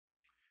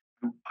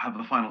I have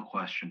a final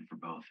question for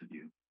both of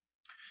you.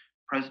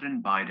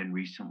 President Biden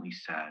recently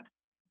said,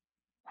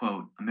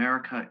 quote,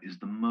 America is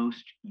the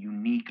most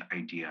unique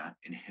idea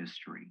in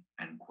history,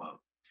 end quote.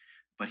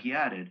 But he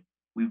added,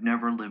 we've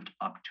never lived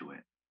up to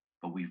it,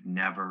 but we've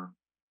never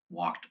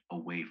walked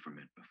away from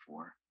it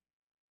before.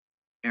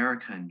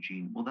 Erica and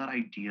Jean, will that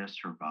idea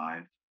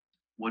survive?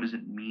 What does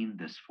it mean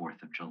this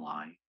 4th of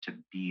July to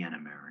be an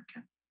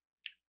American?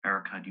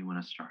 Erica, do you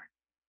want to start?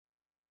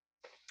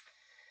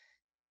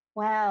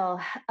 Wow.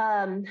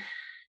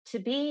 To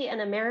be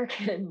an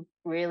American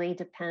really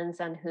depends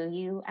on who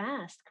you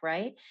ask,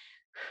 right?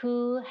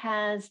 Who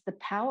has the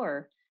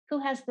power? Who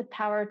has the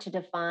power to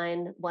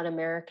define what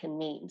American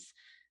means?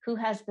 Who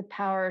has the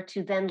power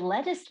to then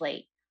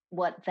legislate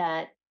what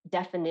that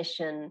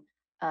definition,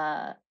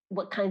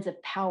 what kinds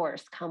of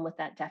powers come with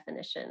that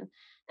definition?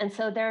 And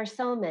so there are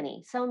so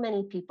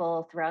many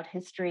people throughout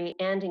history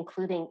and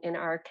including in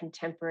our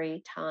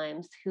contemporary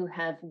times who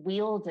have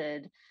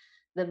wielded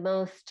the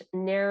most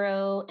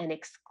narrow and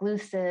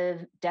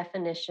exclusive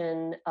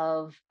definition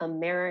of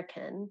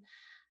American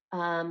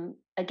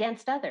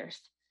against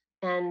others.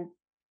 And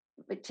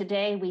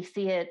today we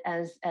see it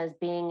as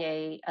being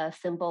a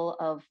symbol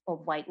of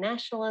white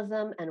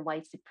nationalism and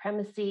white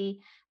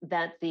supremacy,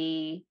 that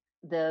the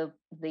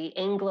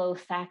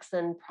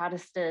Anglo-Saxon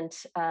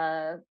Protestant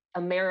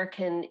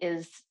American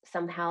is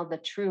somehow the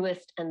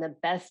truest and the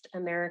best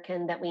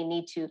American, that we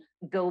need to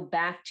go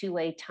back to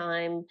a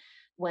time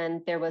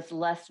when there was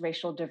less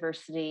racial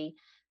diversity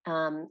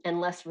and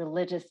less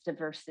religious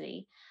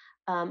diversity.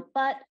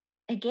 But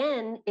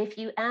again, if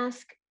you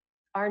ask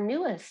our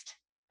newest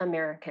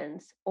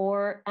Americans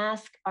or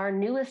ask our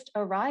newest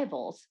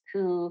arrivals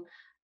who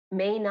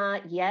may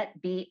not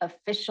yet be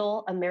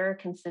official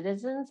American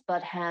citizens,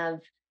 but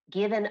have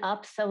given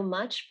up so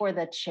much for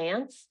the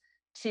chance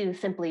to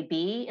simply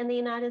be in the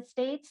United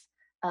States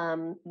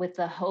with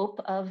the hope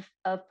of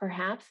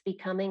perhaps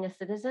becoming a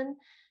citizen,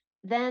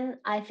 then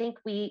I think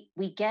we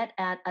get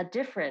at a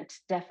different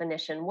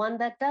definition, one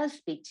that does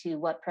speak to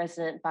what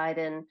President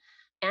Biden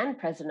and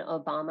President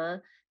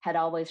Obama had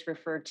always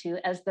referred to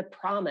as the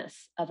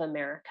promise of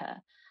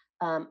America.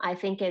 I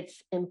think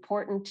it's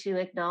important to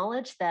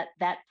acknowledge that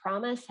that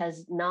promise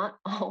has not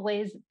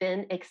always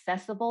been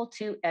accessible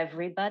to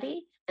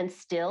everybody and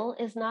still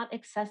is not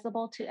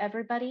accessible to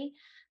everybody,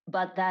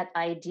 but that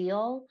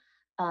ideal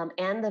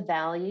and the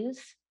values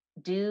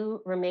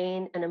do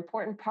remain an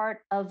important part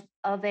of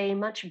a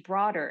much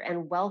broader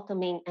and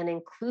welcoming and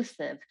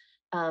inclusive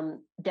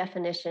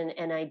definition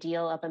and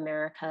ideal of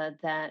America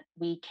that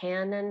we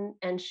can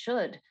and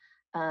should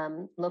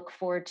look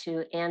forward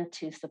to and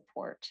to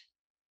support.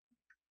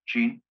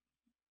 Jean?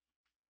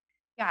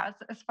 Yeah,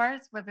 as far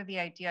as whether the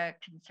idea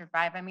can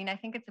survive, I mean, I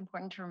think it's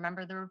important to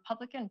remember the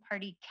Republican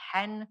Party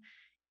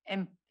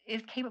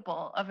is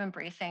capable of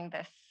embracing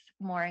this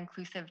more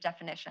inclusive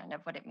definition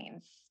of what it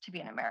means to be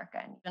an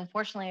American.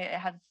 Unfortunately,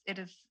 it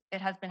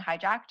has been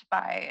hijacked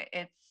by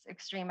its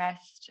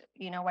extremist,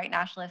 white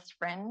nationalist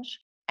fringe.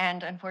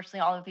 And unfortunately,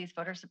 all of these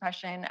voter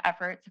suppression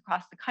efforts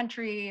across the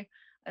country,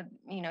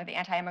 the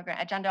anti-immigrant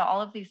agenda,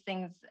 all of these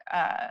things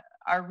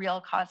are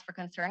real cause for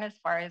concern as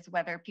far as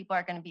whether people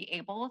are going to be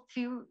able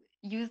to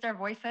use their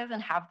voices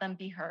and have them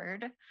be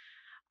heard.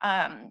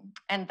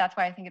 And that's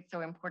why I think it's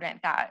so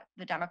important that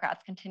the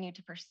Democrats continue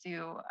to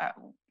pursue,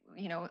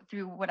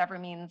 through whatever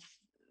means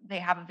they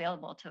have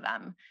available to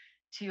them,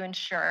 to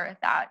ensure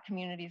that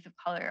communities of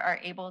color are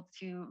able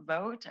to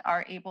vote,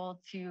 are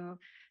able to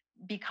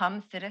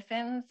become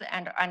citizens,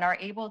 and are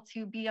able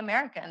to be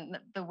American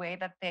the way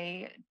that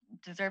they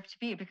deserve to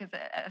be. Because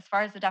as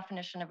far as the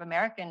definition of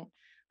American,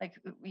 like,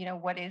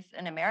 what is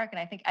an American?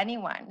 I think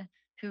anyone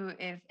who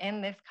is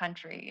in this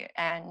country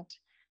and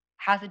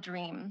has a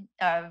dream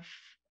of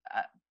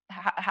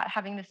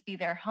having this be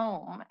their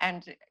home,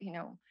 and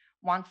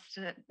wants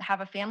to have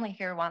a family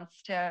here,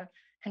 wants to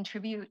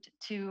contribute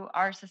to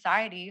our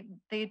society,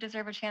 they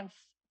deserve a chance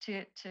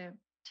to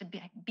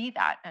be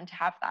that and to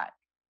have that.